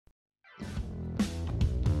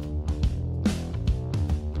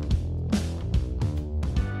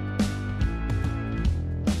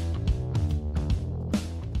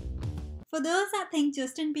For those that think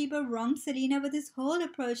Justin Bieber wronged Selena with his whole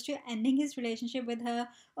approach to ending his relationship with her,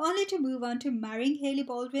 only to move on to marrying Hailey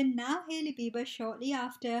Baldwin, now Hailey Bieber shortly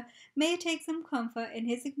after, may take some comfort in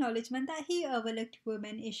his acknowledgement that he overlooked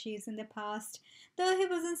women issues in the past. Though he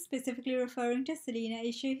wasn't specifically referring to Selena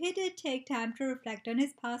issue, he did take time to reflect on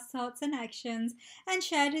his past thoughts and actions and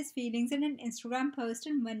shared his feelings in an Instagram post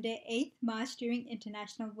on Monday, 8th March during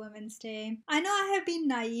International Women's Day. I know I have been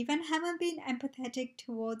naive and haven't been empathetic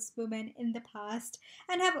towards women in the past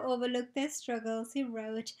and have overlooked their struggles, he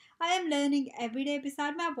wrote. I am learning every day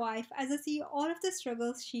beside my wife as I see all of the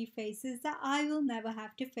struggles she faces that I will never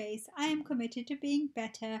have to face. I am committed to being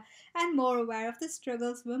better and more aware of the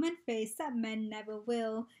struggles women face that men never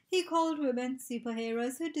will. He called women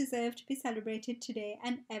superheroes who deserve to be celebrated today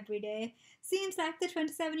and every day. Seems like the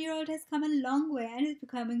 27-year-old has come a long way and is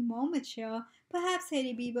becoming more mature. Perhaps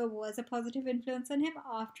Hailey Bieber was a positive influence on him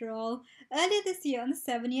after all. Earlier this year, on the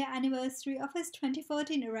 7-year anniversary of his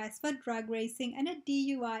 2014 arrest for drag racing and a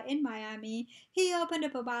DUI in Miami, he opened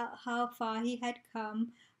up about how far he had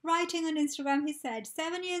come. Writing on Instagram, he said,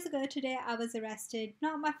 7 years ago today I was arrested.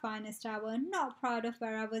 Not my finest hour, not proud of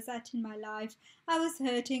where I was at in my life. I was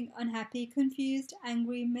hurting, unhappy, confused,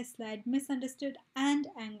 angry, misled, misunderstood, and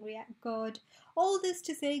angry at God. All this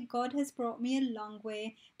to say God has brought me a long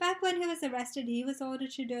way. Back when he was arrested, he was ordered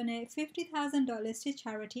to donate $50,000 to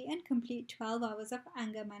charity and complete 12 hours of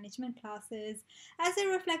anger management classes. As he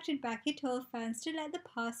reflected back, he told fans to let the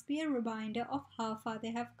past be a reminder of how far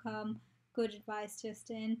they have come. Good advice,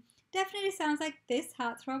 Justin. Definitely sounds like this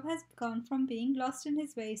heartthrob has gone from being lost in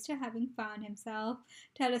his ways to having found himself.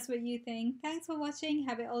 Tell us what you think. Thanks for watching.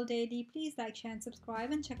 Have it all daily. Please like, share and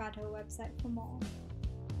subscribe and check out our website for more.